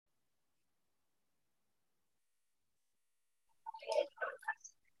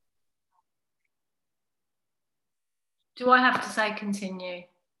Do I have to say continue?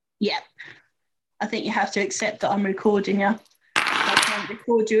 Yeah. I think you have to accept that I'm recording you. I can't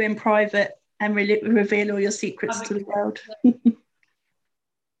record you in private and reveal all your secrets to the world.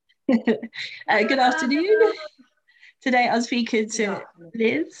 Good afternoon. Today I'm speaking to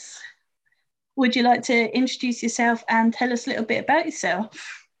Liz. Would you like to introduce yourself and tell us a little bit about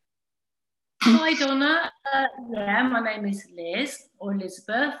yourself? Hi Donna, yeah, my name is Liz or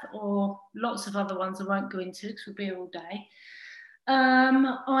Elizabeth or lots of other ones I won't go into because we'll be here all day.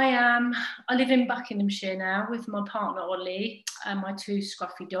 I live in Buckinghamshire now with my partner Ollie and my two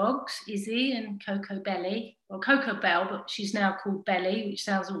scruffy dogs, Izzy and Coco Belly. Well, Coco Bell, but she's now called Belly, which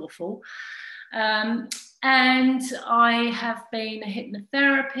sounds awful. And I have been a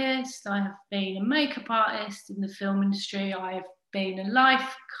hypnotherapist, I have been a makeup artist in the film industry, I have been a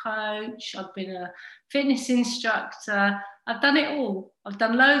life coach, I've been a fitness instructor, I've done it all. I've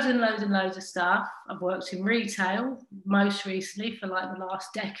done loads and loads and loads of stuff. I've worked in retail, most recently for like the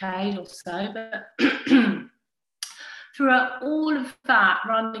last decade or so, but throughout all of that,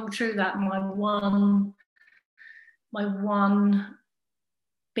 running through that, my one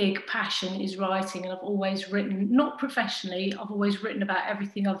big passion is writing, and I've always written, not professionally, I've always written about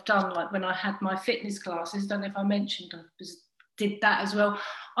everything I've done. Like when I had my fitness classes, don't know if I mentioned, did that as well.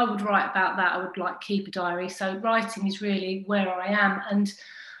 I would write about that. I would like keep a diary. So writing is really where I am. And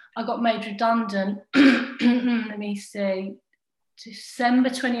I got made redundant, let me see, December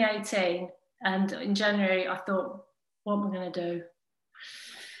 2018. And in January, I thought, what am I going to do?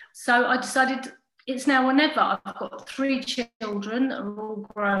 So I decided it's now or never. I've got 3 children that are all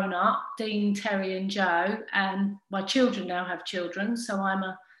grown up, Dean, Terry and Joe, and my children now have children. So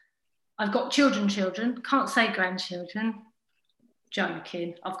I've got children, can't say grandchildren,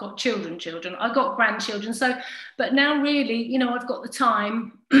 joking, I've got children, I've got grandchildren. So, but now really, you know, I've got the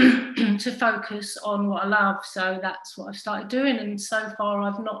time to focus on what I love. So that's what I've started doing. And so far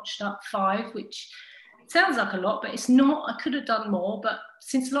I've notched up 5, which sounds like a lot, but it's not. I could have done more, but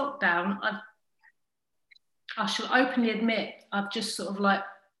since lockdown, I shall openly admit, I've just sort of like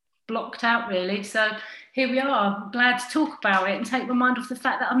blocked out really. So here we are. I'm glad to talk about it and take my mind off the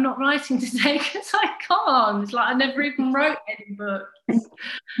fact that I'm not writing today because I can't. It's like I never even wrote any books.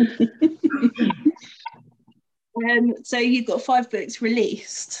 So you've got 5 books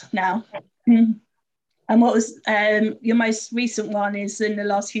released now. And what was your most recent one is in the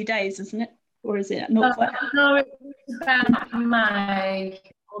last few days, isn't it? Or is it not quite? No, it was about May,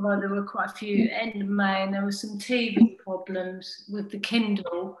 although there were quite a few end of May, and there were some TV problems with the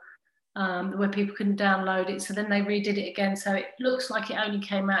Kindle. Where people couldn't download it, so then they redid it again, so it looks like it only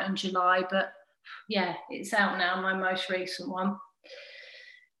came out in July, but yeah, it's out now, my most recent one.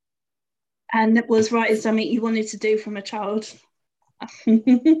 And it was writing something you wanted to do from a child?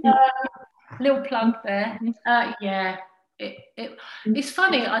 Little plug there. Yeah, it's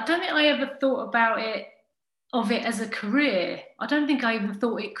funny, I don't think I ever thought about it as a career. I don't think I even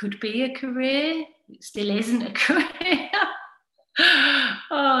thought it could be a career. It still isn't a career.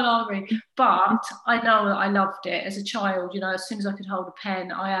 Oh, but I know that I loved it as a child. You know, as soon as I could hold a pen,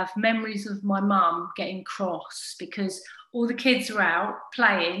 I have memories of my mum getting cross because all the kids were out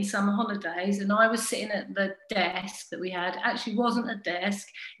playing summer holidays and I was sitting at the desk that we had. Actually wasn't a desk,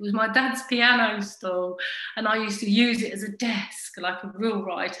 it was my dad's piano stool, and I used to use it as a desk like a real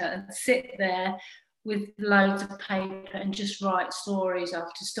writer and sit there with loads of paper and just write stories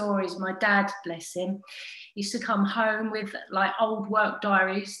after stories. My dad, bless him, used to come home with like old work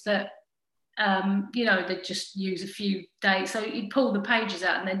diaries that you know, they'd just use a few days. So he'd pull the pages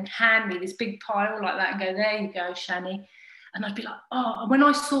out and then hand me this big pile like that and go, there you go, Shani. And I'd be like, oh, when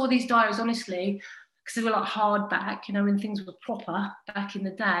I saw these diaries, honestly, because they were like hardback, you know, when things were proper back in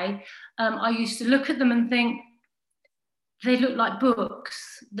the day, I used to look at them and think, they look like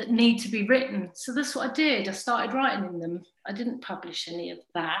books that need to be written. So that's what I did. I started writing in them. I didn't publish any of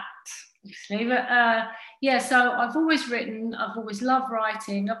that, obviously, but yeah, so I've always written, I've always loved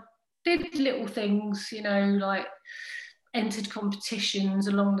writing. I did little things, you know, like entered competitions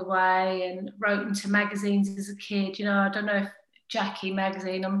along the way and wrote into magazines as a kid. You know, I don't know if Jackie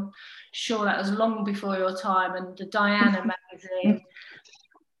magazine, I'm sure that was long before your time, and the Diana magazine.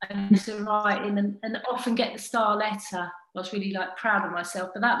 I used to write in and often get the star letter. I was really like proud of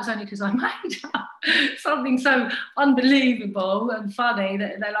myself, but that was only because I made up something so unbelievable and funny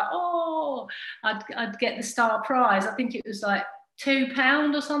that they're like, oh, I'd get the star prize. I think it was like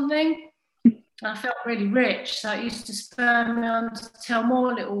 £2 or something. I felt really rich, so it used to spur me on to tell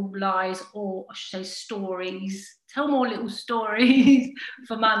more little lies, or I should say stories, tell more little stories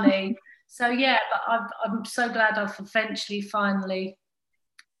for money. So yeah, but I'm so glad I've eventually finally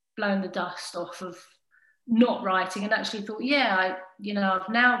blown the dust off of not writing, and actually thought, yeah, I've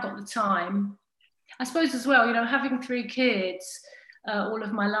now got the time. I suppose as well, having 3 kids all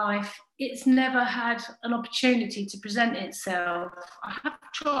of my life, it's never had an opportunity to present itself. I have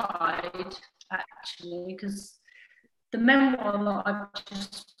tried, actually, because the memoir that I've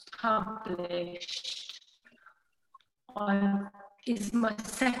just published is my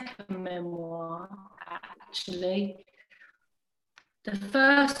second memoir, actually. The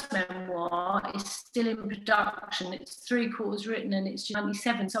first memoir is still in production. It's 3/4 written and it's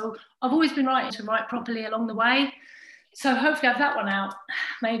 97. So I've always been writing to write properly along the way. So hopefully I have that one out.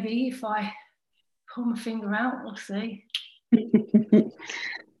 Maybe if I pull my finger out, we'll see.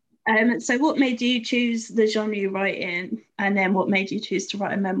 So what made you choose the genre you write in, and then what made you choose to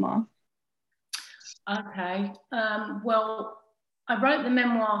write a memoir? Okay. Well, I wrote the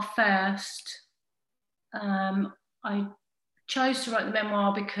memoir first. I chose to write the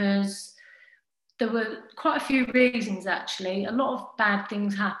memoir because there were quite a few reasons, actually. A lot of bad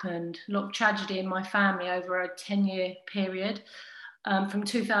things happened, a lot of tragedy in my family over a 10-year period, from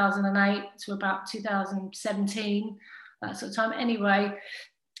 2008 to about 2017, that sort of time. Anyway,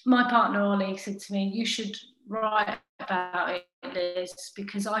 my partner Ollie said to me, you should write about it, Liz,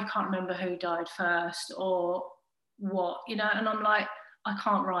 because I can't remember who died first or what, and I'm like, I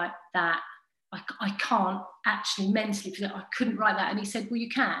can't write that. I can't actually mentally, I couldn't write that. And he said, well, you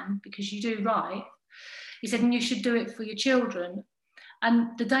can, because you do write. He said, and you should do it for your children.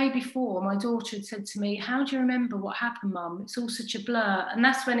 And the day before, my daughter had said to me, how do you remember what happened, Mum? It's all such a blur. And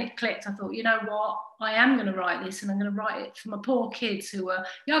that's when it clicked. I thought, you know what? I am going to write this, and I'm going to write it for my poor kids who were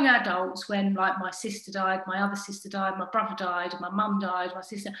young adults when, like, my sister died, my other sister died, my brother died, my mum died, my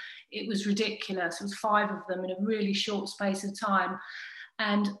sister. It was ridiculous. It was 5 of them in a really short space of time.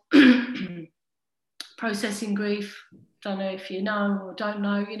 And processing grief, don't know if you know or don't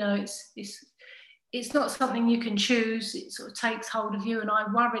know, it's not something you can choose. It sort of takes hold of you. And I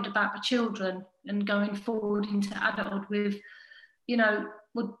worried about my children and going forward into adulthood with,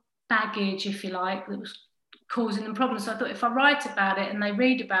 with baggage, if you like, that was causing them problems. So I thought if I write about it and they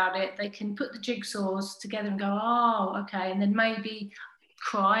read about it, they can put the jigsaws together and go, oh, okay, and then maybe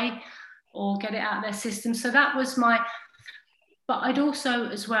cry or get it out of their system. So that was but I'd also,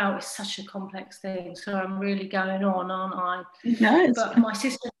 as well, it's such a complex thing, so I'm really going on, aren't I? No, but my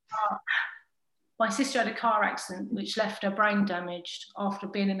sister had a car accident which left her brain damaged after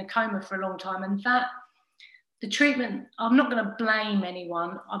being in a coma for a long time. And the treatment, I'm not going to blame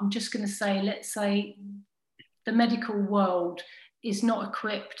anyone. I'm just going to say, let's say the medical world is not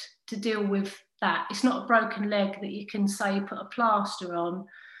equipped to deal with that. It's not a broken leg that you can say put a plaster on.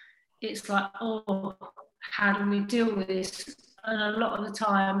 It's like, oh, how do we deal with this? And a lot of the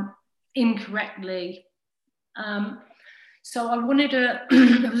time, incorrectly. So I wanted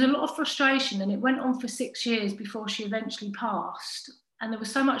there was a lot of frustration, and it went on for 6 years before she eventually passed. And there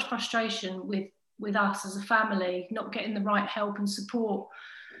was so much frustration with us as a family, not getting the right help and support,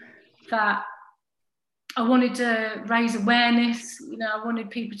 that I wanted to raise awareness. I wanted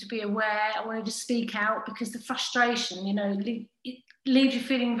people to be aware. I wanted to speak out, because the frustration, it leaves you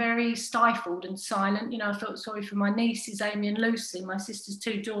feeling very stifled and silent. I felt sorry for my nieces, Amy and Lucy, my sister's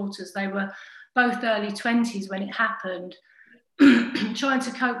 2 daughters. They were both early 20s when it happened, trying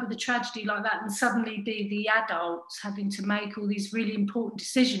to cope with a tragedy like that, and suddenly be the adults having to make all these really important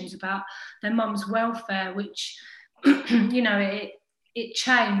decisions about their mum's welfare, which, it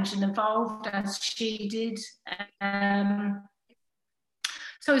changed and evolved as she did.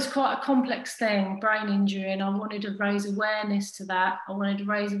 So it's quite a complex thing, brain injury, and I wanted to raise awareness to that. I wanted to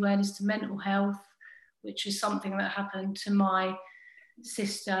raise awareness to mental health, which is something that happened to my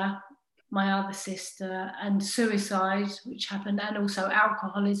sister, my other sister, and suicide, which happened, and also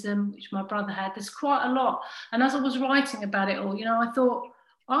alcoholism, which my brother had. There's quite a lot. And as I was writing about it all, I thought,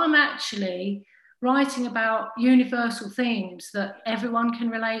 I'm actually writing about universal themes that everyone can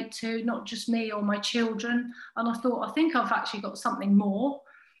relate to, not just me or my children. And I thought, I think I've actually got something more.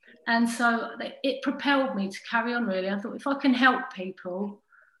 And so it propelled me to carry on, really. I thought, if I can help people,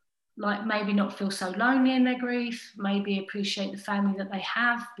 like, maybe not feel so lonely in their grief, maybe appreciate the family that they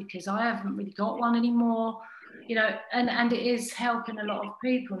have, because I haven't really got one anymore, and it is helping a lot of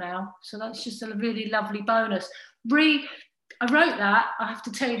people now. So that's just a really lovely bonus. I wrote that, I have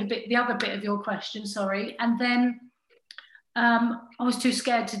to tell you the other bit of your question, sorry, and then I was too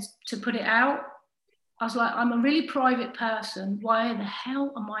scared to put it out. I was like, I'm a really private person. Why the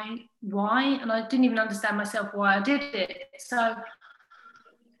hell am I? Why? And I didn't even understand myself why I did it. So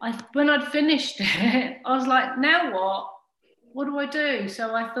when I'd finished it, I was like, now what? What do I do?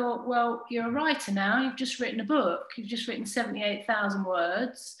 So I thought, well, you're a writer now. You've just written a book. You've just written 78,000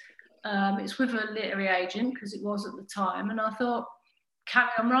 words. It's with a literary agent, because it was at the time, and I thought, carry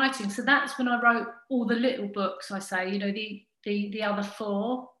on writing. So that's when I wrote all the little books. I say, the other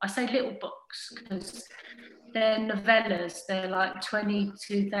 4. I say little books because they're novellas. They're like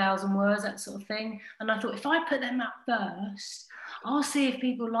 22,000 words, that sort of thing. And I thought, if I put them up first, I'll see if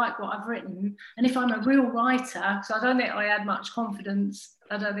people like what I've written. And if I'm a real writer, because I don't think I had much confidence.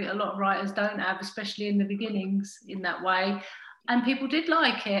 I don't think a lot of writers don't have, especially in the beginnings, in that way. And people did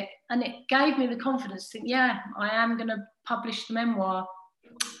like it. And it gave me the confidence to think, yeah, I am going to publish the memoir.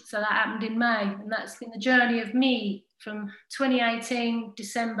 So that happened in May. And that's been the journey of me from 2018,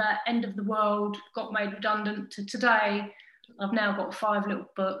 December, end of the world, got made redundant, to today. I've now got 5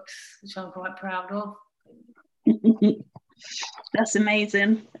 little books, which I'm quite proud of. That's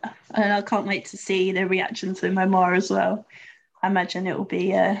amazing. And I can't wait to see the reaction to the memoir as well. I imagine it will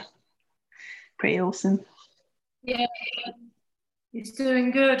be pretty awesome. Yeah, it's doing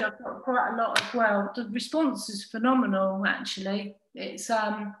good. I've got quite a lot as well. The response is phenomenal, actually. It's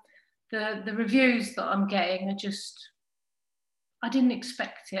the reviews that I'm getting are just, I didn't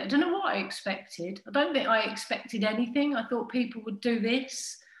expect it. I don't know what I expected. I don't think I expected anything. I thought people would do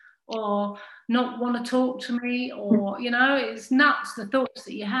this or not want to talk to me, or, it's nuts, the thoughts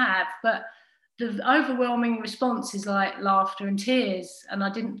that you have. But the overwhelming response is like laughter and tears. And I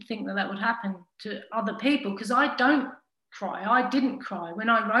didn't think that would happen to other people, because I don't cry. I didn't cry when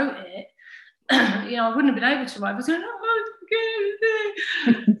I wrote it. I wouldn't have been able to write. I was going,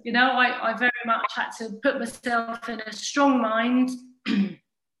 I very much had to put myself in a strong mind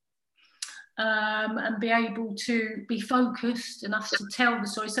and be able to be focused enough to tell the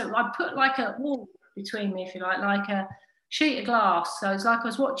story. So I put like a wall between me, if you like a sheet of glass. So it's like I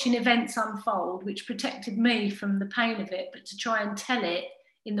was watching events unfold, which protected me from the pain of it, but to try and tell it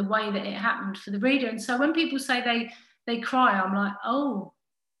in the way that it happened for the reader. And so when people say they cry, I'm like, oh,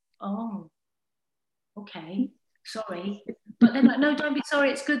 okay, sorry. But they're like, no, don't be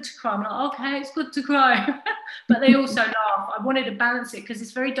sorry, it's good to cry. I'm like, okay, it's good to cry. But they also laugh. I wanted to balance it because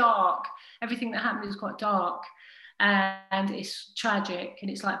it's very dark. Everything that happened is quite dark and it's tragic,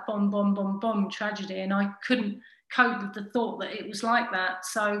 and it's like bomb, bomb, bomb, bomb tragedy. And I couldn't cope with the thought that it was like that.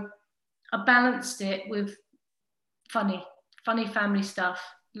 So I balanced it with funny family stuff,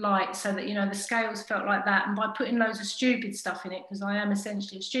 light, so that, the scales felt like that. And by putting loads of stupid stuff in it, because I am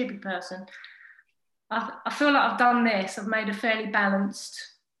essentially a stupid person, I feel like I've done this. I've made a fairly balanced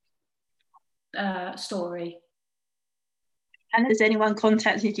story. And has anyone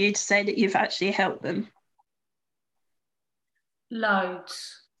contacted you to say that you've actually helped them?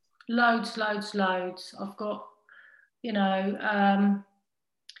 Loads. I've got,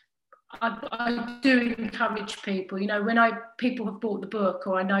 I do encourage people, when people have bought the book,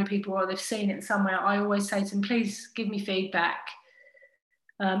 or I know people, or they've seen it somewhere, I always say to them, please give me feedback.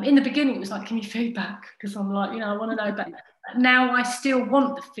 In the beginning, it was like, give me feedback, because I'm like, I want to know. But now I still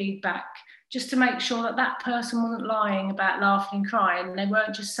want the feedback, just to make sure that that person wasn't lying about laughing and crying. They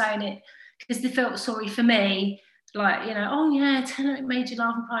weren't just saying it because they felt sorry for me. Like, oh yeah, tell them it made you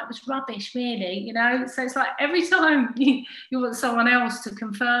laugh and cry. It was rubbish, really, So it's like every time you want someone else to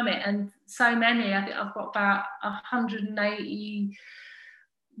confirm it. And so many, I think I've got about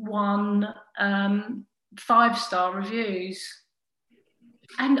 181 5-star reviews.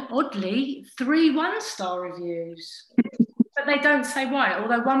 And oddly, 3 1-star reviews. But they don't say why.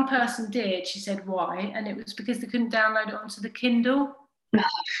 Although one person did, she said why, and it was because they couldn't download it onto the Kindle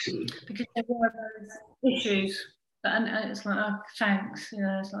because there were those issues. And it's like, oh, thanks,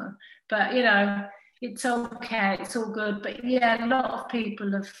 it's like, but it's okay, it's all good. But yeah, a lot of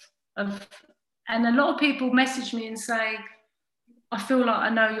people have, and a lot of people message me and say, I feel like I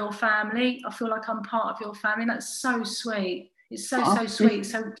know your family. I feel like I'm part of your family. That's so sweet. It's so sweet.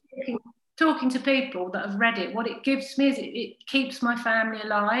 So talking to people that have read it, what it gives me is it keeps my family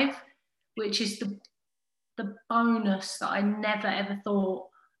alive, which is the bonus that I never ever thought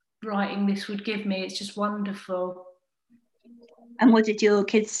writing this would give me. It's just wonderful. And what did your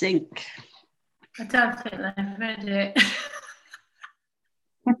kids think? I don't think they've read it.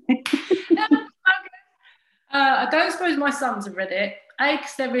 I don't suppose my sons have read it. A,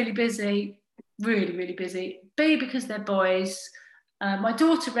 because they're really busy, really, really busy. B, because they're boys. My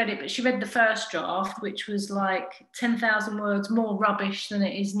daughter read it, but she read the first draft, which was like 10,000 words more rubbish than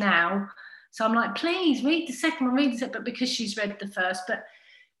it is now. So I'm like, please read the second one, read the second, but because she's read the first. But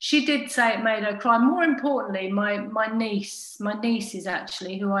she did say it made her cry. More importantly, my nieces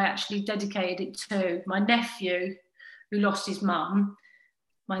actually, who I actually dedicated it to, my nephew, who lost his mum,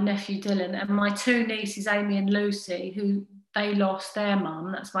 my nephew Dylan, and my 2 nieces, Amy and Lucy, who they lost their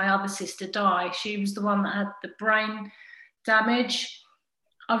mum. That's my other sister, Di. She was the one that had the brain damage.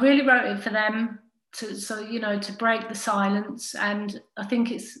 I really wrote it for them to break the silence, and I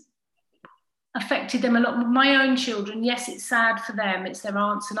think it's affected them a lot. My own children, yes, it's sad for them, it's their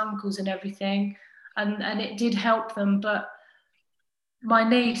aunts and uncles and everything, and it did help them, but my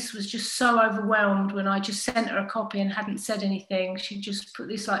niece was just so overwhelmed when I just sent her a copy and hadn't said anything. She just put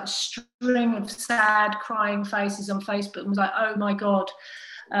this like string of sad crying faces on Facebook and was like, oh my God,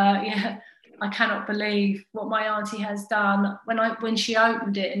 yeah, I cannot believe what my auntie has done. When she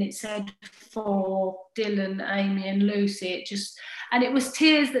opened it and it said for Dylan, Amy and Lucy, and it was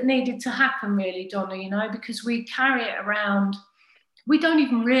tears that needed to happen really, Donna, because we carry it around. We don't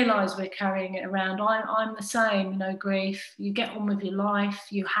even realise we're carrying it around. I'm the same, grief. You get on with your life,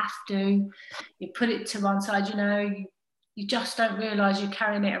 you have to. You put it to one side, you just don't realise you're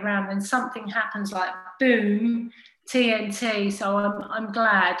carrying it around. Then something happens like boom, TNT. So I'm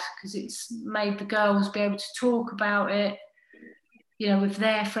glad, because it's made the girls be able to talk about it, with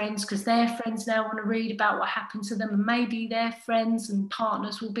their friends, because their friends now want to read about what happened to them, and maybe their friends and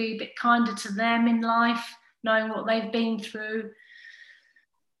partners will be a bit kinder to them in life, knowing what they've been through.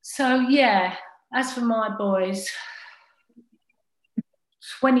 So yeah, as for my boys,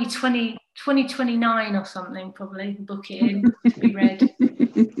 2029 or something, probably book it in to be read.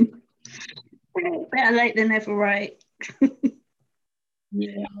 Better late than never, right?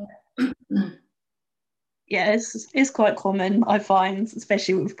 Yeah. Yeah, it's quite common, I find,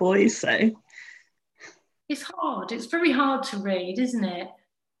 especially with boys. So it's hard. It's very hard to read, isn't it?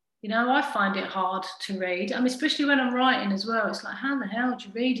 I find it hard to read. Especially when I'm writing as well. It's like, how the hell do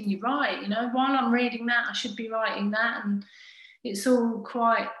you read and you write? While I'm reading that, I should be writing that. And it's all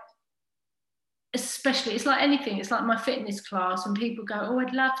quite, especially, it's like anything. It's like my fitness class, and people go, oh,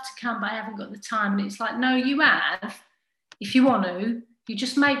 I'd love to come, but I haven't got the time. And it's like, no, you have. If you want to, you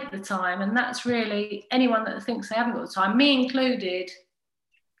just make the time. And that's really, anyone that thinks they haven't got the time, me included,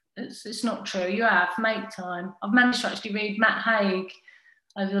 it's not true. You have, make time. I've managed to actually read Matt Haig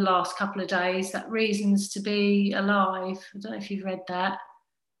over the last couple of days, that Reasons to Be Alive. I don't know if you've read that.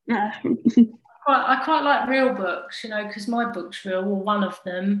 No. I quite like real books, because my book's real, or one of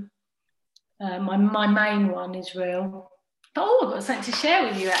them. My main one is real. But I've got something to share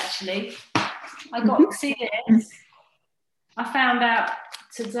with you, actually. I got, see this? I found out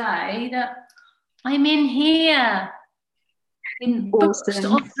today that I'm in here. In Books of the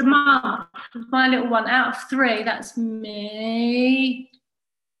Month, my little one, out of 3, that's me.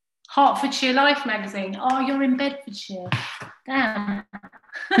 Hertfordshire Life magazine. Oh, you're in Bedfordshire. Damn.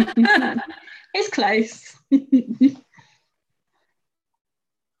 It's close.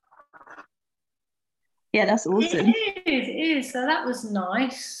 Yeah, that's awesome. It is. So that was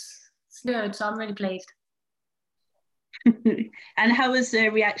nice. It's good. So I'm really pleased. And how has the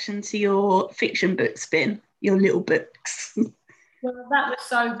reaction to your fiction books been? Your little books? Well, that was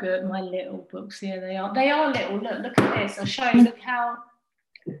so good. My little books. Yeah, they are. They are little. Look at this. I'll show you. Look how.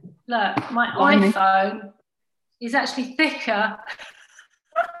 Look, my iPhone is actually thicker.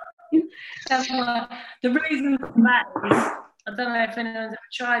 The reason for that is, I don't know if anyone's ever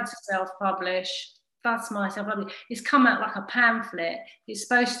tried to self-publish. That's my self-publish. It's come out like a pamphlet. It's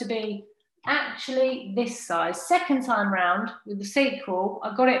supposed to be actually this size. Second time round with the sequel,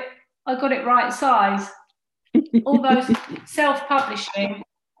 I got it right size. All those self-publishing,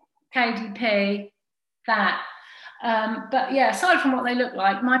 KDP, that. But yeah, aside from what they look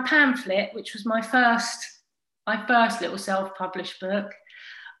like, my pamphlet, which was my first little self-published book,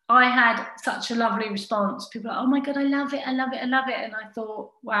 I had such a lovely response. People are like, oh my God, I love it. And I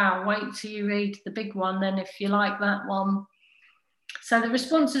thought, wow, wait till you read the big one then if you like that one. So the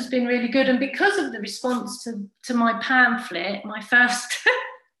response has been really good. And because of the response to my pamphlet, my first,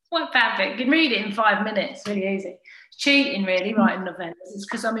 my pamphlet, you can read it in 5 minutes, really easy. It's cheating really, writing novellas. It's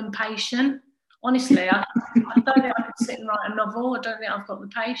because I'm impatient. Honestly, I don't think I could sit and write a novel. I don't think I've got the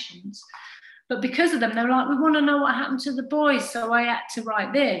patience. But because of them, they were like, we want to know what happened to the boys. So I had to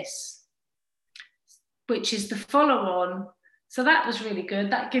write this, which is the follow-on. So that was really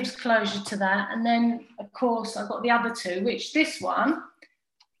good. That gives closure to that. And then, of course, I got the other 2, which this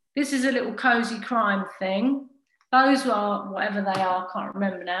is a little cozy crime thing. Those are, whatever they are, I can't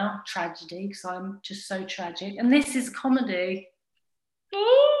remember now, tragedy, because I'm just so tragic. And this is comedy.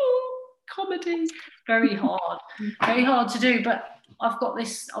 Oh, comedy. Very hard to do. But I've got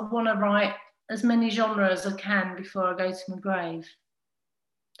this, I want to write as many genres as I can before I go to my grave.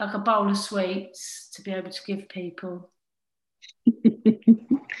 Like a bowl of sweets to be able to give people.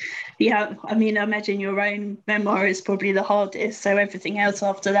 Yeah, I mean, I imagine your own memoir is probably the hardest, so everything else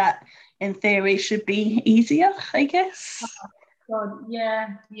after that, in theory, should be easier, I guess. God,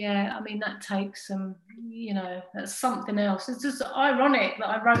 yeah, yeah. I mean, that takes some, that's something else. It's just ironic that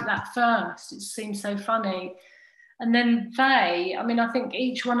I wrote that first. It seems so funny. And then I mean, I think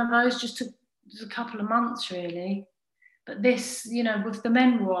each one of those just took a couple of months, really. But this, with the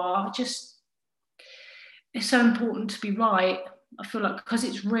memoir, it's so important to be right. I feel like because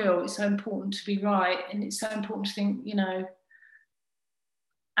it's real, it's so important to be right. And it's so important to think, am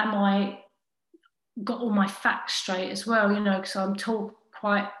I got all my facts straight as well, because I'm talk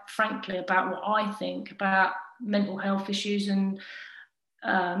quite frankly about what I think about mental health issues and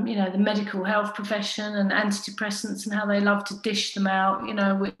the medical health profession and antidepressants and how they love to dish them out,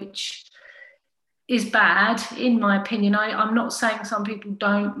 which is bad in my opinion. I'm not saying some people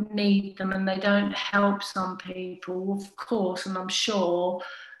don't need them and they don't help some people, of course, and I'm sure,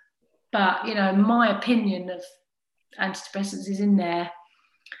 but my opinion of antidepressants is in there.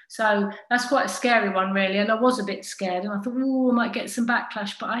 So that's quite a scary one, really. And I was a bit scared, and I thought, I might get some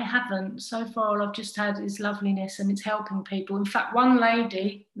backlash, but I haven't. So far, all I've just had is loveliness, and it's helping people. In fact, one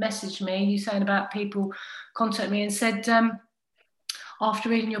lady messaged me, you saying about people contact me and said, after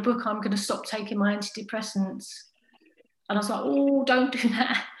reading your book, I'm going to stop taking my antidepressants. And I was like, don't do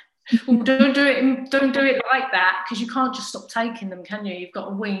that. Well, don't do it like that, because you can't just stop taking them, can you? You've got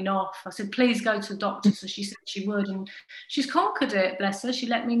to wean off. I said, please go to the doctor. So she said she would, and she's conquered it, bless her. She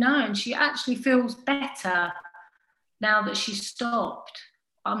let me know, and she actually feels better now that she's stopped.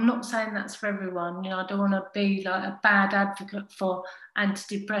 I'm not saying that's for everyone. I don't want to be like a bad advocate for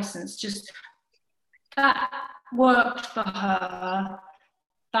antidepressants. Just that worked for her.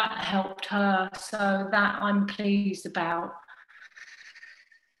 That helped her. So that I'm pleased about.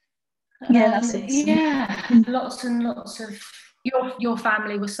 Yeah, that's awesome. Yeah, lots and lots of your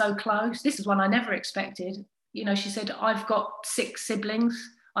family was so close. This is one I never expected. She said, I've got 6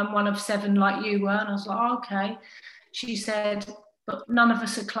 siblings. I'm one of 7 like you were. And I was like, okay. She said, but none of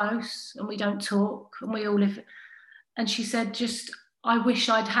us are close and we don't talk and we all live. And she said, I wish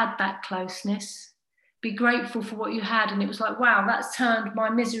I'd had that closeness. Be grateful for what you had. And it was like, wow, that's turned my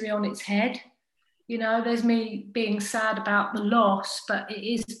misery on its head. There's me being sad about the loss, but it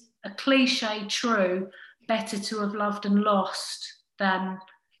is a cliche true, better to have loved and lost than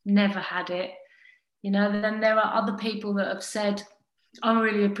never had it. Then there are other people that have said, I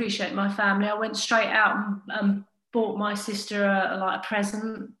really appreciate my family. I went straight out and bought my sister a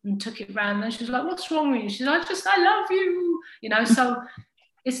present and took it round, and she was like, what's wrong with you? She's like, I love you. So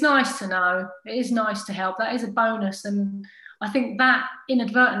it's nice to know. It is nice to help. That is a bonus, and I think that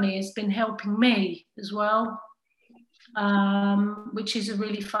inadvertently has been helping me as well, which is a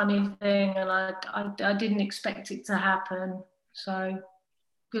really funny thing, and I didn't expect it to happen. So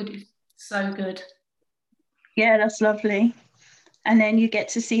good, so good. Yeah, that's lovely. And then you get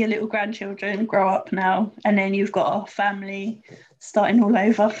to see your little grandchildren grow up now, and then you've got a family starting all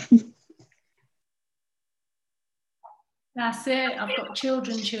over. That's it. I've got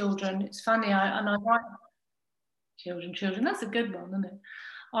children. It's funny. I write children. That's a good one, isn't it?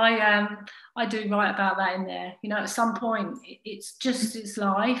 I do write about that in there. At some point, it's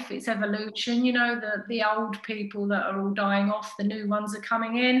life, it's evolution. The old people that are all dying off, the new ones are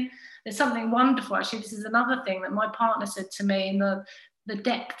coming in. There's something wonderful, actually. This is another thing that my partner said to me in the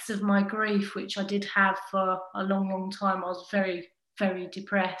depths of my grief, which I did have for a long, long time. I was very, very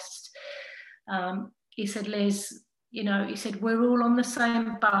depressed. He said, Liz, he said, we're all on the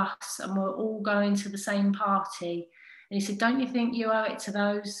same bus and we're all going to the same party. And he said, don't you think you owe it to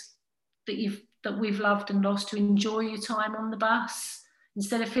those that we've loved and lost to enjoy your time on the bus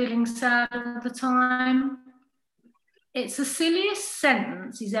instead of feeling sad all the time? It's the silliest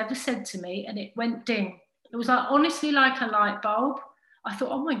sentence he's ever said to me, and it went ding. It was honestly like a light bulb. I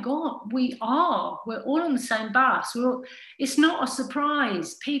thought, oh my God, we're all on the same bus. It's not a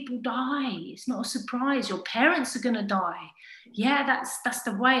surprise. People die. It's not a surprise. Your parents are going to die. Yeah, that's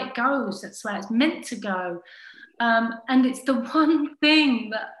the way it goes. That's the way it's meant to go. And it's the one thing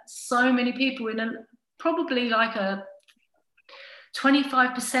that so many people probably like a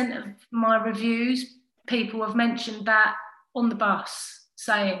 25% of my reviews, people have mentioned that on the bus,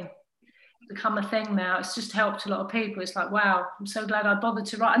 saying it's become a thing now. It's just helped a lot of people. It's like, wow, I'm so glad I bothered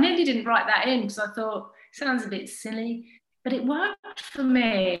to write. I nearly didn't write that in because I thought it sounds a bit silly, but it worked for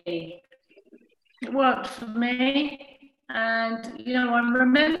me. It worked for me. And, I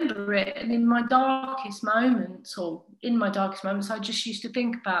remember it. And in my darkest moments, I just used to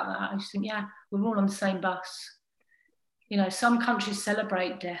think about that. I used to think, yeah, we're all on the same bus. Some countries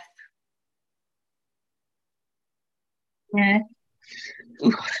celebrate death. Yeah.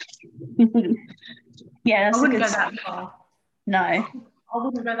 Yeah, I wouldn't go that far. No. I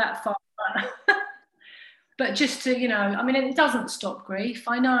wouldn't go that far. but just to, you know, I mean, it doesn't stop grief.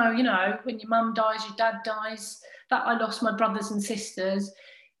 I know, you know, when your mum dies, your dad dies, that I lost my brothers and sisters,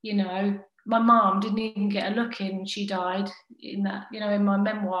 you know, my mum didn't even get a look in, she died in that, you know, in my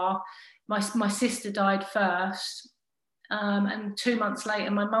memoir, my sister died first, and 2 months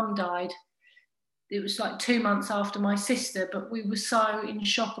later, my mum died. It was like 2 months after my sister, but we were so in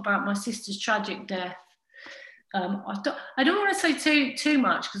shock about my sister's tragic death. I don't want to say too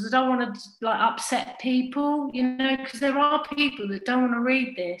much because I don't want to like upset people, you know, because there are people that don't want to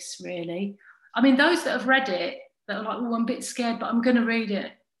read this really. I mean, those that have read it that are like, oh, I'm a bit scared, but I'm going to read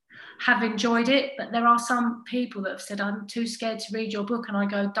it, have enjoyed it. But there are some people that have said, I'm too scared to read your book, and I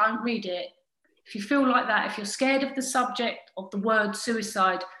go, don't read it. If you feel like that, if you're scared of the subject of the word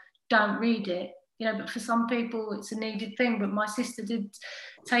suicide, don't read it. You know, but for some people it's a needed thing. But my sister did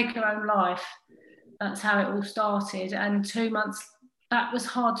take her own life. That's how it all started. And 2 months, that was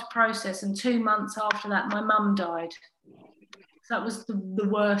hard to process. And 2 months after that, my mum died. So that was the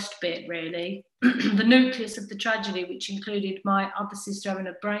worst bit, really. The nucleus of the tragedy, which included my other sister having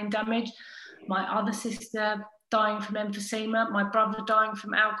a brain damage, my other sister dying from emphysema, my brother dying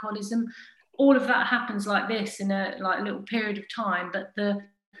from alcoholism. All of that happens like this in a like little period of time. But the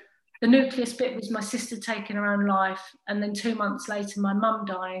nucleus bit was my sister taking her own life. And then 2 months later, my mum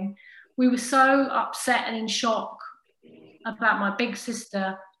dying. We were so upset and in shock about my big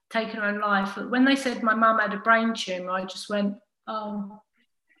sister taking her own life. But when they said my mum had a brain tumour, I just went, oh,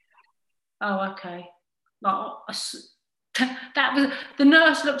 okay. Like, that was, the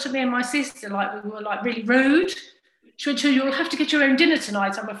nurse looked at me and my sister like we were like really rude. She went, you'll have to get your own dinner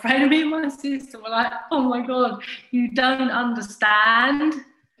tonight, I'm afraid. And me and my sister were like, oh my God, you don't understand.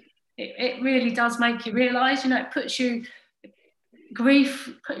 It really does make you realise, you know,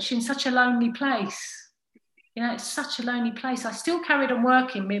 grief puts you in such a lonely place. You know, it's such a lonely place. I still carried on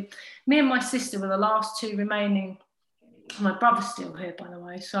working. Me and my sister were the last two remaining. My brother's still here, by the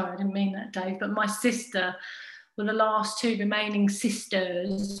way. Sorry, I didn't mean that, Dave. But my sister were the last two remaining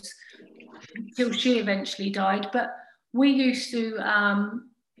sisters until she eventually died. But we used to,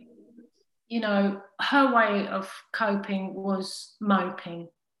 you know, her way of coping was moping.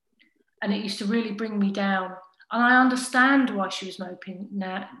 And it used to really bring me down. And I understand why she was moping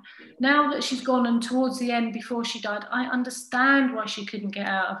now. Now that she's gone and towards the end before she died, I understand why she couldn't get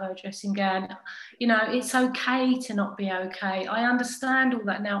out of her dressing gown. You know, it's okay to not be okay. I understand all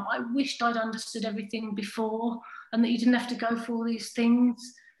that now. I wished I'd understood everything before and that you didn't have to go through all these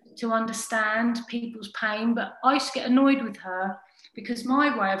things to understand people's pain. But I used to get annoyed with her because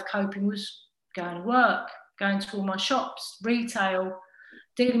my way of coping was going to work, going to all my shops, retail,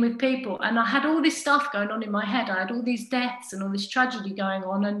 dealing with people. And I had all this stuff going on in my head. I had all these deaths and all this tragedy going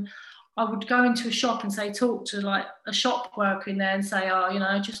on. And I would go into a shop and say, talk to like a shop worker in there and say, oh, you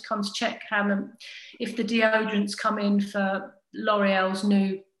know, just come to check if the deodorants come in for L'Oreal's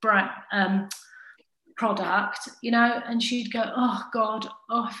new brand, product, you know, and she'd go, oh God,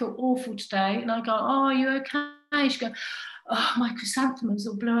 oh, I feel awful today. And I go, oh, are you okay? She'd go, oh, my chrysanthemums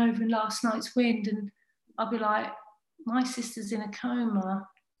all blew over in last night's wind. And I'd be like, my sister's in a coma.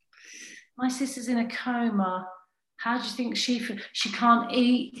 My sister's in a coma. How do you think she can't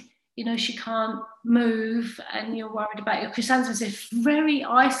eat, you know, she can't move, and you're worried about your chrysanthemums? It's very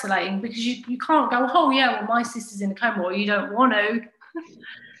isolating because you can't go, oh yeah, well, my sister's in a coma, or you don't want to.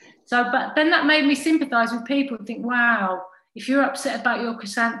 So, but then that made me sympathise with people and think, wow, if you're upset about your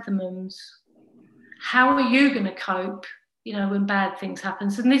chrysanthemums, how are you going to cope, you know, when bad things happen?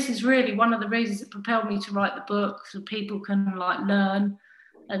 And this is really one of the reasons that propelled me to write the book, so people can like learn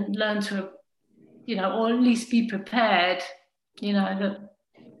to, you know, or at least be prepared, you know, that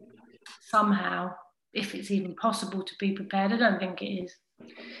somehow, if it's even possible to be prepared. I don't think it is.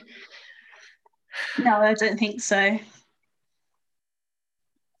 No, I don't think so.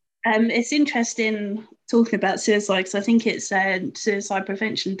 It's interesting talking about suicide because I think it's Suicide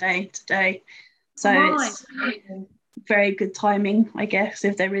Prevention Day today. So it's very good timing, I guess,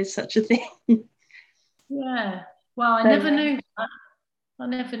 if there is such a thing. Yeah. Well, I never knew that. I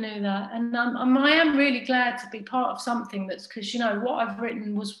never knew that. And I am really glad to be part of something that's, because, you know, what I've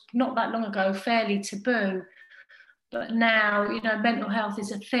written was not that long ago fairly taboo. But now, you know, mental health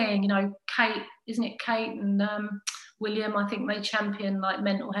is a thing. You know, Kate, isn't it Kate and William, I think they champion like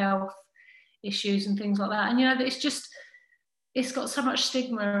mental health issues and things like that. And, you know, it's got so much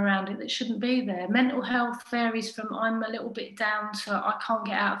stigma around it that shouldn't be there. Mental health varies from I'm a little bit down to I can't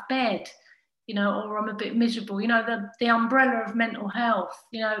get out of bed, you know, or I'm a bit miserable, you know, the umbrella of mental health,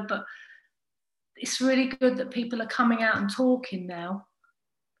 you know. But it's really good that people are coming out and talking now,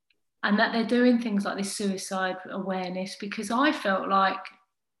 and that they're doing things like this suicide awareness, because I felt like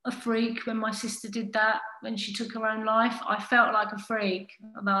a freak when my sister did that, when she took her own life. I felt like a freak,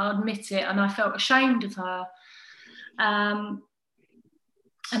 and I'll admit it, and I felt ashamed of her.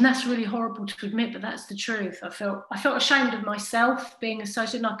 And that's really horrible to admit, but that's the truth. I felt ashamed of myself being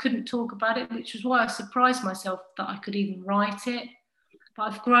associated, and I couldn't talk about it, which was why I surprised myself that I could even write it. But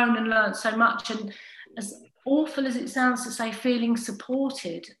I've grown and learned so much, and as awful as it sounds to say, feeling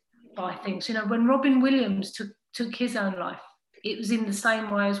supported by things. You know, when Robin Williams took his own life, it was in the same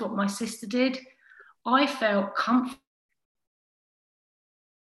way as what my sister did. I felt comforted.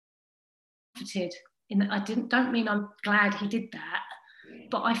 Don't mean I'm glad he did that,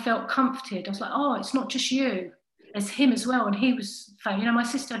 but I felt comforted. I was like, oh, it's not just you, there's him as well. And he was famous. You know, my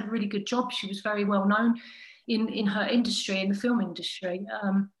sister had a really good job. She was very well known in her industry, in the film industry.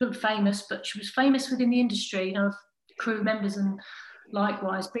 Not famous, but she was famous within the industry, you know, crew members and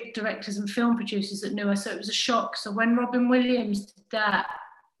likewise big directors and film producers that knew her. So it was a shock. So when Robin Williams did that,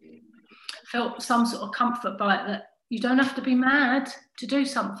 I felt some sort of comfort by it, that you don't have to be mad to do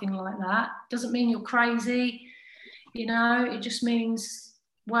something like that. Doesn't mean you're crazy. You know, it just means,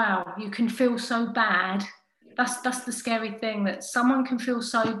 wow, you can feel so bad. That's the scary thing, that someone can feel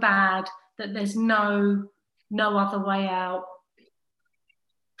so bad that there's no other way out.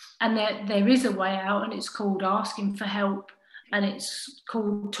 And there is a way out, and it's called asking for help, and it's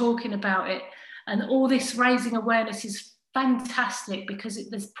called talking about it. And all this raising awareness is fantastic, because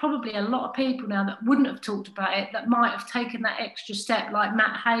there's probably a lot of people now that wouldn't have talked about it, that might have taken that extra step, like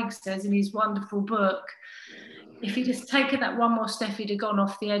Matt Haig says in his wonderful book. If he'd just taken that one more step, he'd have gone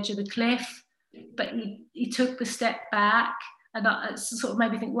off the edge of the cliff. But he took the step back, and that sort of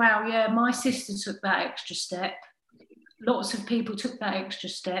made me think, wow, yeah, my sister took that extra step. Lots of people took that extra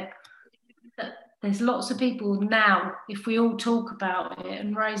step. There's lots of people now, if we all talk about it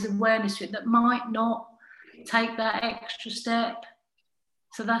and raise awareness to it, that might not take that extra step.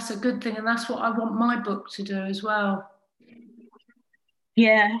 So that's a good thing, and that's what I want my book to do as well.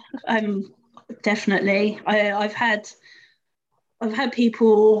 Yeah, definitely. I've had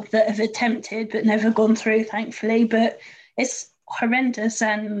people that have attempted but never gone through, thankfully. But it's horrendous,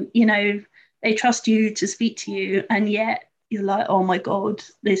 and you know, they trust you to speak to you, and yet you're like, oh my god,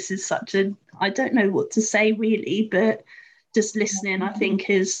 this is I don't know what to say really. But just listening, I think,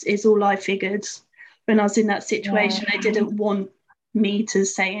 is all I figured when I was in that situation. They didn't want me to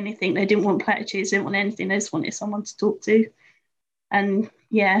say anything. They didn't want platitudes. They didn't want anything. They just wanted someone to talk to. And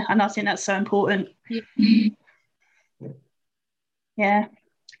yeah, and I think that's so important. Yeah,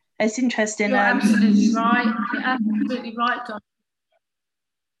 it's interesting. You're absolutely right. You're absolutely right, Don.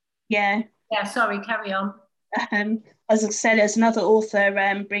 Yeah. Yeah, sorry, carry on. As I said, there's another author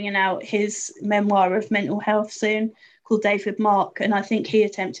bringing out his memoir of mental health soon, called David Mark, and I think he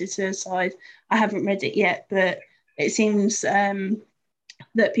attempted suicide. I haven't read it yet, but it seems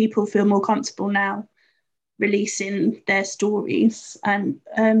that people feel more comfortable now releasing their stories, and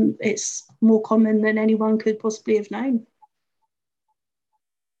it's more common than anyone could possibly have known.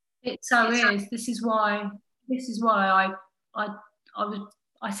 It so is. This is why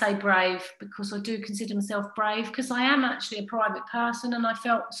I say brave, because I do consider myself brave, because I am actually a private person, and I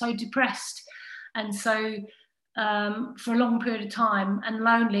felt so depressed and so for a long period of time, and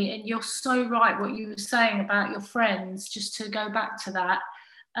lonely. And you're so right what you were saying about your friends, just to go back to that.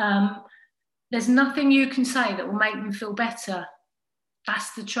 There's nothing you can say that will make them feel better.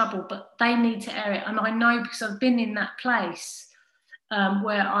 That's the trouble, but they need to air it. And I know, because I've been in that place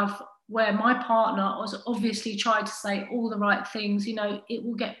where my partner was obviously tried to say all the right things, you know, it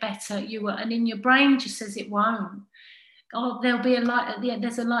will get better, and in your brain just says it won't. Oh, there'll be a light at the end,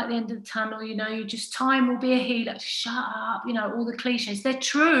 there's a light at the end of the tunnel, you know, time will be a healer, shut up, you know, all the cliches, they're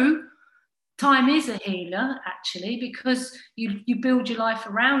true. Time is a healer, actually, because you build your life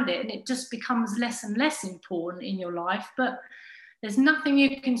around it, and it just becomes less and less important in your life. But there's nothing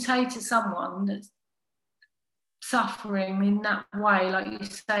you can say to someone that's suffering in that way, like you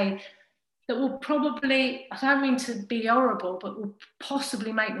say, that will probably, I don't mean to be horrible, but will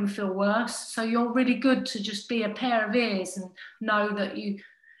possibly make them feel worse. So you're really good to just be a pair of ears and know that you,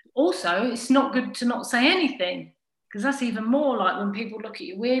 also, it's not good to not say anything, because that's even more like when people look at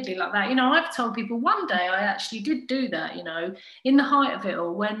you weirdly like that. You know, I've told people one day I actually did do that, you know, in the height of it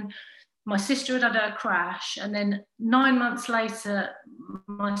all, when my sister had a crash, and then 9 months later,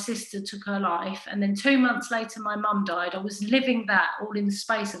 my sister took her life, and then 2 months later, my mum died. I was living that all in the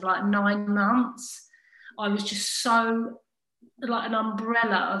space of like 9 months. I was just so like an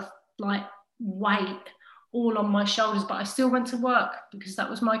umbrella of like weight all on my shoulders, but I still went to work, because that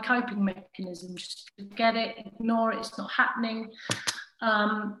was my coping mechanism. Just forget it, ignore it, it's not happening.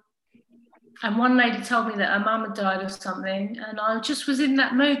 And one lady told me that her mum had died of something, and I just was in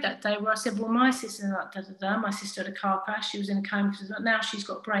that mood that day where I said, well, my sister's like da da da. My sister had a car crash. She was in a coma. Now she's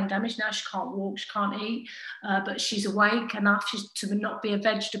got brain damage. Now she can't walk. She can't eat, but she's awake enough to not be a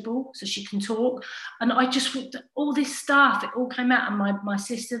vegetable, so she can talk. And I just all this stuff. It all came out. And my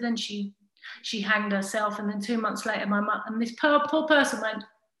sister then she hanged herself, and then 2 months later, my mum and this poor person went.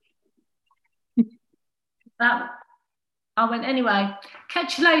 That I went anyway.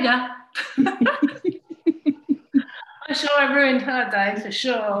 Catch you later. I'm sure I ruined her day for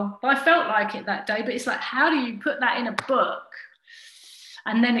sure. But I felt like it that day. But it's like, how do you put that in a book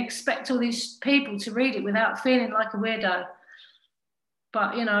and then expect all these people to read it without feeling like a weirdo?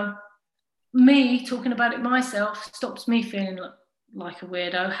 But, you know, me talking about it myself stops me feeling like a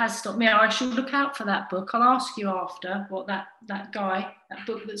weirdo, has stopped me. I should look out for that book. I'll ask you after what that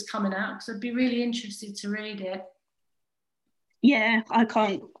book that's coming out, because I'd be really interested to read it. Yeah, I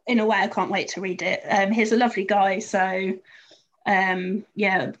can't wait to read it. He's a lovely guy, so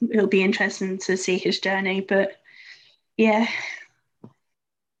yeah, it'll be interesting to see his journey. But yeah,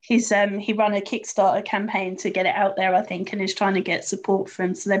 he ran a Kickstarter campaign to get it out there, I think, and is trying to get support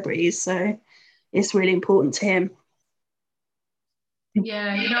from celebrities. So it's really important to him.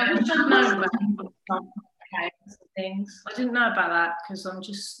 Yeah, you know, I wish I'd known about things. I didn't know about that because I'm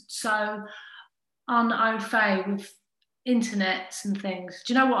just so au fait with internets and things.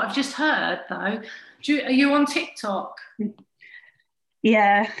 Do you know what I've just heard though? Are you on TikTok?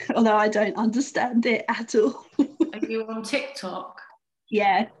 Yeah, although I don't understand it at all. Are you on TikTok?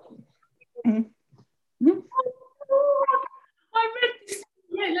 Yeah. Mm-hmm. I read this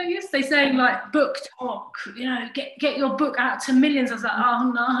yesterday saying like BookTok, you know, get your book out to millions. I was like,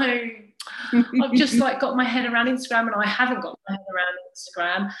 oh no. I've just like got my head around Instagram, and I haven't got my head around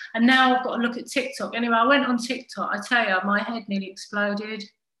Instagram, and now I've got to look at TikTok. Anyway, I went on TikTok. I tell you, my head nearly exploded.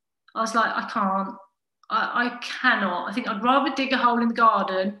 I was like, I can't. I cannot. I think I'd rather dig a hole in the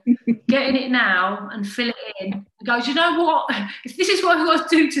garden, get in it now and fill it in. And go, do you know what? If this is what I've got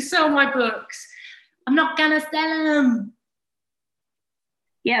to do to sell my books, I'm not going to sell them.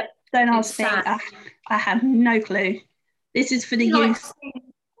 Yep, don't ask me. I have no clue. This is for the youth.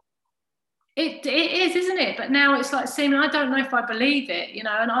 It is, isn't it? But now it's like seeming, I don't know if I believe it, you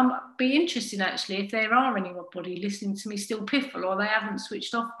know, and I'm be interested actually if there are anybody listening to me still piffle or they haven't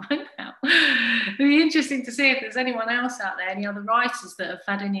switched off by now. It'd be interesting to see if there's anyone else out there, any other writers that have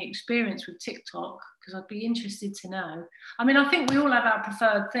had any experience with TikTok, because I'd be interested to know. I mean, I think we all have our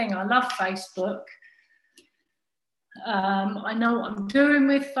preferred thing. I love Facebook. I know what I'm doing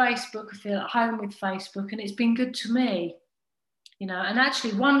with Facebook. I feel at home with Facebook, and it's been good to me. You know, and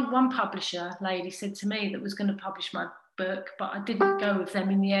actually one publisher lady said to me that was going to publish my book, but I didn't go with them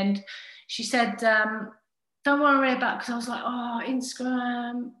in the end. She said, don't worry about, because I was like, oh,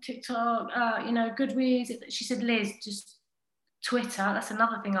 Instagram, TikTok, you know, Goodreads. She said, Liz, just Twitter. That's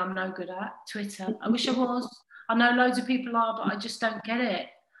another thing I'm no good at, Twitter. I wish I was. I know loads of people are, but I just don't get it.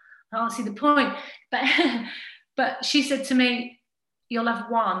 I don't see the point. But she said to me, you'll have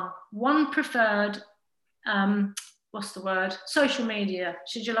one preferred, what's the word? Social media.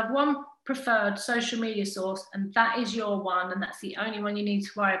 You'll have one preferred social media source, and that is your one, and that's the only one you need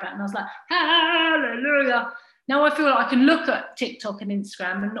to worry about. And I was like, hallelujah. Now I feel like I can look at TikTok and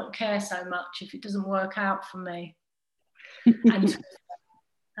Instagram and not care so much if it doesn't work out for me.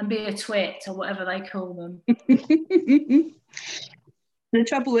 and be a twit or whatever they call them. The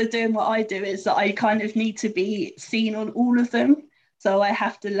trouble with doing what I do is that I kind of need to be seen on all of them. So I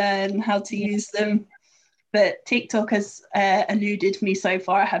have to learn how to use them. But TikTok has eluded me so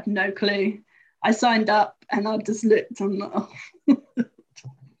far. I have no clue. I signed up and I just looked on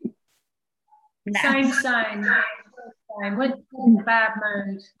Same. Went in a bad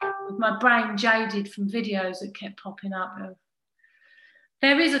mood with my brain jaded from videos that kept popping up.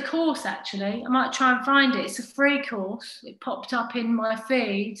 There is a course actually. I might try and find it. It's a free course. It popped up in my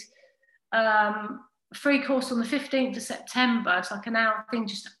feed. A free course on the 15th of September. It's like an hour thing,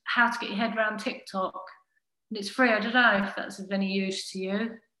 just how to get your head around TikTok. And it's free. I don't know if that's of any use to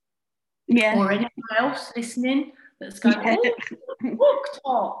you. Yeah. Or anyone else listening that's going,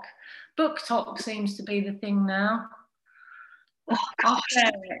 oh, BookTok seems to be the thing now. Oh, I'll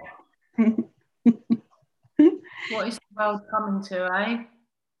share it. What is the world coming to, eh?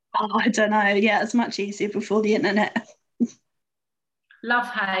 Oh, I don't know. Yeah, it's much easier before the internet. Love,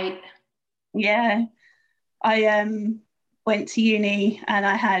 hate. Yeah. I went to uni and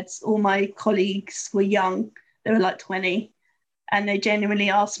I had all my colleagues were young. They were like 20. And they genuinely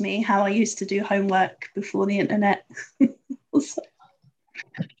asked me how I used to do homework before the internet. How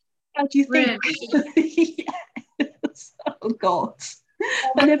do you think? Really? Yes. Oh, God.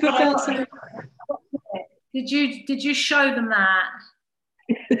 I never felt so... Did you show them that?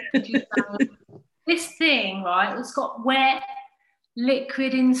 Did you say, this thing, right? It's got wet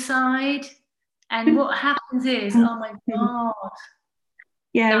liquid inside, and what happens is, oh my god,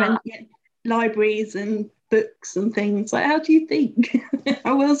 Yeah, no. and libraries and books and things. Like, how do you think?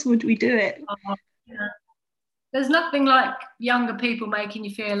 How else would we do it? Oh, yeah. There's nothing like younger people making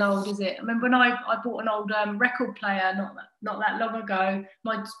you feel old, is it? I remember when I bought an old record player not that long ago.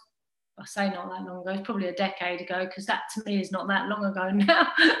 I say not that long ago, it's probably a decade ago, because that to me is not that long ago now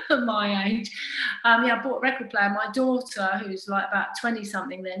at my age. Yeah, I bought a record player. My daughter, who's like about 20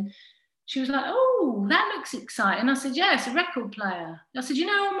 something then, she was like, oh, that looks exciting. I said, yeah, it's a record player. I said, you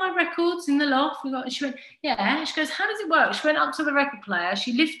know all my records in the loft? And she went, yeah. She goes, how does it work? She went up to the record player,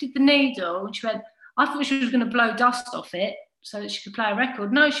 she lifted the needle, and she went, I thought she was going to blow dust off it so that she could play a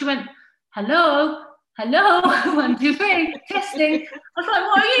record. No, she went, hello, 1, 2, 3, testing. I was like,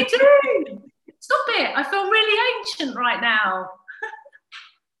 what are you doing? Stop it. I feel really ancient right now.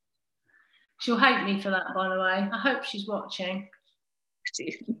 She'll hate me for that, by the way. I hope she's watching.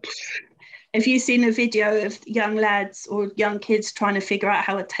 Have you seen a video of young lads or young kids trying to figure out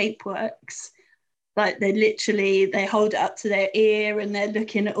how a tape works? Like they hold it up to their ear and they're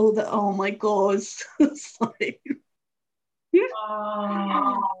looking at all the, oh my god.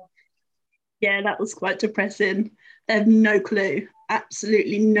 Oh. Yeah, that was quite depressing. They have no clue,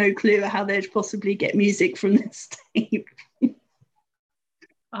 absolutely no clue how they'd possibly get music from this tape.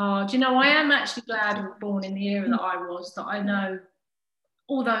 Oh, do you know, I am actually glad I was born in the era that I was, that I know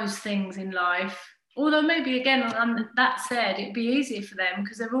all those things in life. Although maybe, again, that said, it'd be easier for them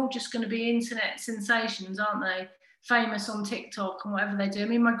because they're all just going to be internet sensations, aren't they? Famous on TikTok and whatever they do. I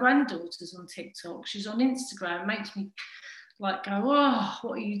mean, my granddaughter's on TikTok. She's on Instagram. It makes me like go, oh,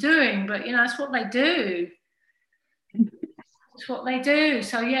 what are you doing? But, you know, it's what they do. It's what they do.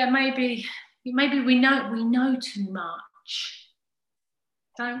 So, yeah, maybe we know too much,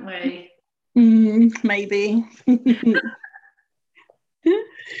 don't we? Maybe.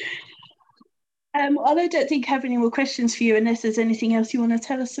 I don't think I have any more questions for you unless there's anything else you want to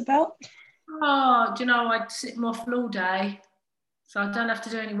tell us about. Oh, do you know, I'd sit them off all day, so I don't have to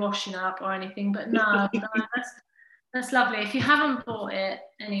do any washing up or anything. But no, that's lovely. If you haven't bought it,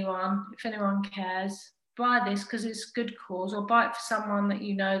 if anyone cares, buy this because it's a good cause, or buy it for someone that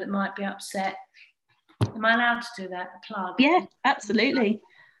you know that might be upset. Am I allowed to do that? A plug? Yeah, absolutely.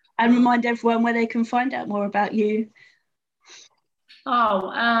 And remind everyone where they can find out more about you.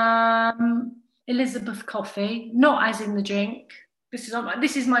 Oh, Elizabeth Coffee, not as in the drink. This is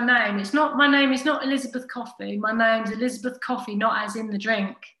my name. My name is not Elizabeth Coffee. My name's Elizabeth Coffee, not as in the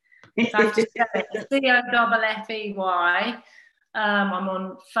drink. So I have to spell it COFFEY. I'm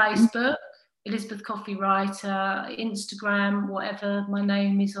on Facebook, Elizabeth Coffee Writer, Instagram, whatever my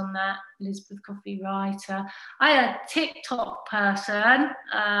name is on that, Elizabeth Coffee Writer. I am a TikTok person.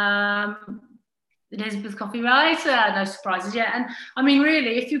 Elizabeth Coffee Writer, no surprises yet. And I mean,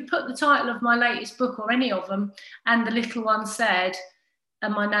 really, if you put the title of my latest book or any of them and the little one said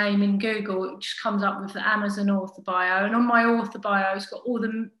and my name in Google, it just comes up with the Amazon author bio. And on my author bio, it's got all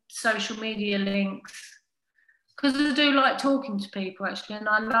the social media links. Because I do like talking to people, actually, and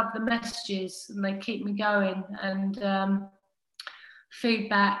I love the messages and they keep me going. And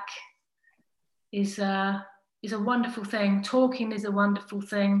feedback is a wonderful thing. Talking is a wonderful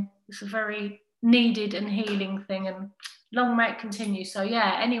thing. It's a very needed and healing thing, and long may it continue. So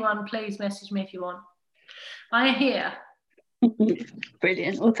yeah, anyone please message me if you want. I'm here.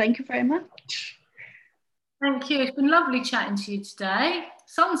 Brilliant. Well, thank you very much. Thank you. It's been lovely chatting to you today.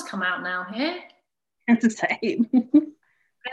 Sun's come out now here. Same.